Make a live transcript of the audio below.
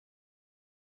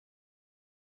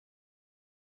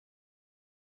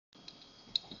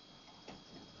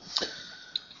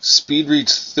Speed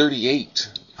reads 38,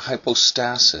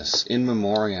 hypostasis, in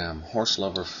memoriam, horse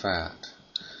lover fat.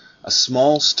 A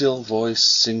small still voice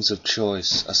sings of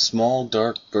choice, a small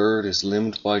dark bird is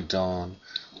limned by dawn.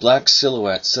 Black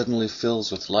silhouette suddenly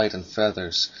fills with light and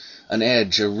feathers, an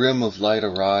edge, a rim of light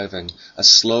arriving, a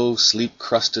slow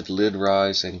sleep-crusted lid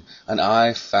rising, an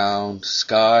eye found,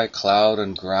 sky, cloud,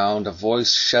 and ground, a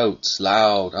voice shouts,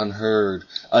 loud, unheard,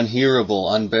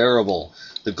 unhearable, unbearable.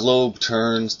 The globe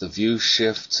turns, the view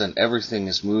shifts, and everything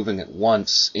is moving at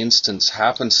once, instants,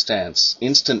 happenstance.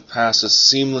 Instant passes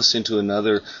seamless into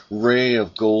another ray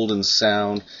of golden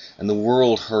sound, and the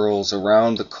world hurls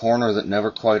around the corner that never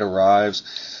quite arrives.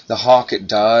 The hawk it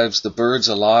dives, the bird's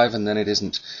alive, and then it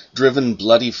isn't. Driven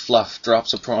bloody fluff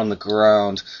drops upon the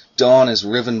ground. Dawn is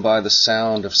riven by the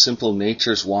sound of simple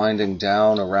nature's winding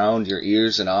down around your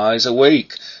ears and eyes.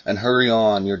 Awake and hurry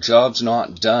on, your job's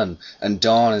not done, and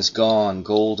dawn is gone,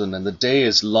 golden, and the day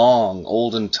is long.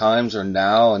 Olden times are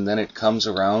now, and then it comes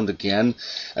around again,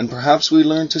 and perhaps we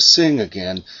learn to sing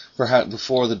again, perhaps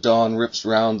before the dawn rips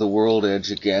round the world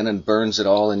edge again and burns it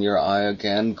all in your eye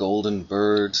again. Golden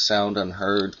bird, sound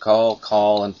unheard, call,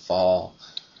 call, and fall.